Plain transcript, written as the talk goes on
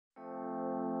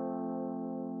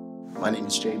My name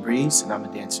is Jae Breez, and I'm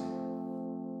a dancer.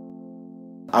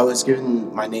 I was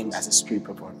given my name as a street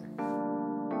performer.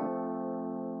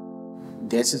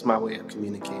 Dance is my way of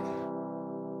communicating.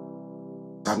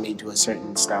 I may do a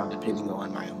certain style depending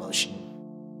on my emotion.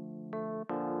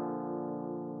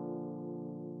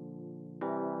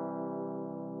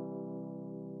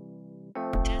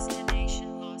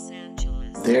 Destination Los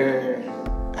Angeles. There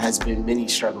has been many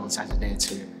struggles as a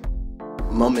dancer.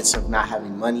 Moments of not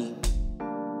having money,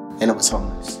 and I was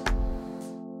homeless.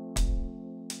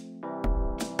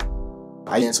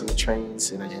 I dance on the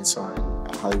trains and I dance on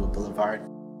Hollywood Boulevard.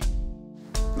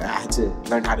 I had to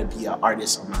learn how to be an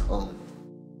artist on my own.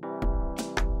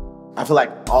 I feel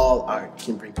like all art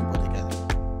can bring people together.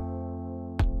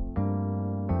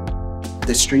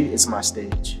 The street is my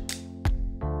stage.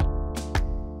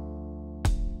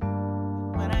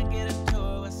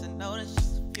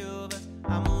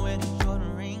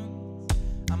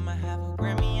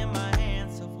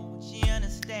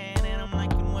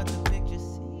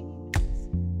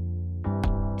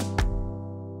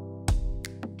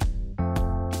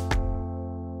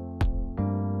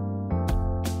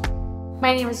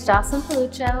 My name is Joclyn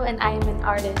Venice, and I am an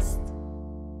artist.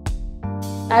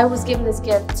 I was given this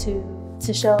gift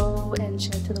to show and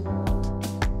share to the world.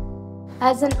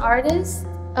 As an artist,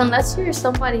 unless you're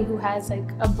somebody who has like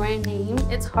a brand name,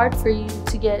 it's hard for you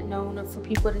to get known or for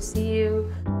people to see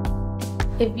you.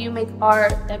 If you make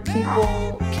art that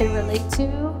people can relate to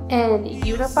and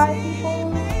unify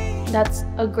people, that's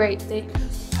a great thing.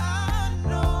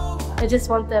 I just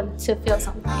want them to feel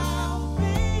something.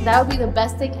 That would be the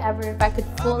best thing ever if I could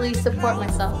fully support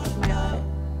myself with my art.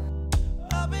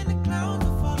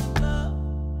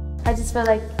 I just feel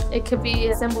like it could be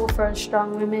a symbol for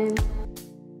strong women.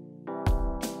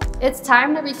 It's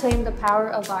time to reclaim the power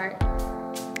of art.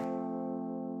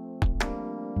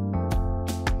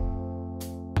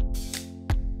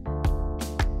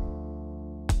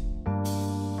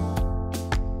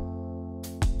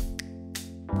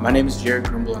 My name is Jared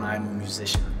Grimble and I am a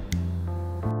musician.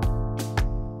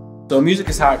 So music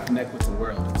is how I connect with the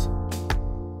world.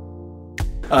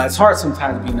 It's hard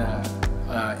sometimes being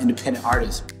an independent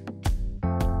artist.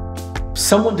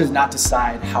 Someone does not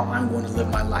decide how I'm going to live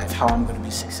my life, how I'm going to be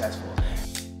successful.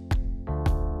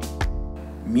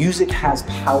 Music has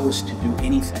powers to do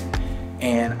anything,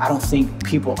 and I don't think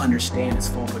people understand its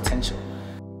full potential.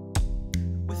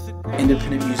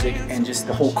 Independent music and just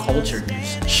the whole culture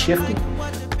is shifting.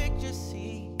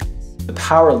 The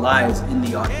power lies in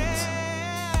the audience.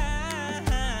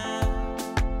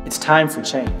 It's time for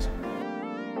change.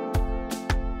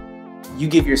 You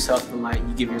give yourself the light,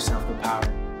 you give yourself the power.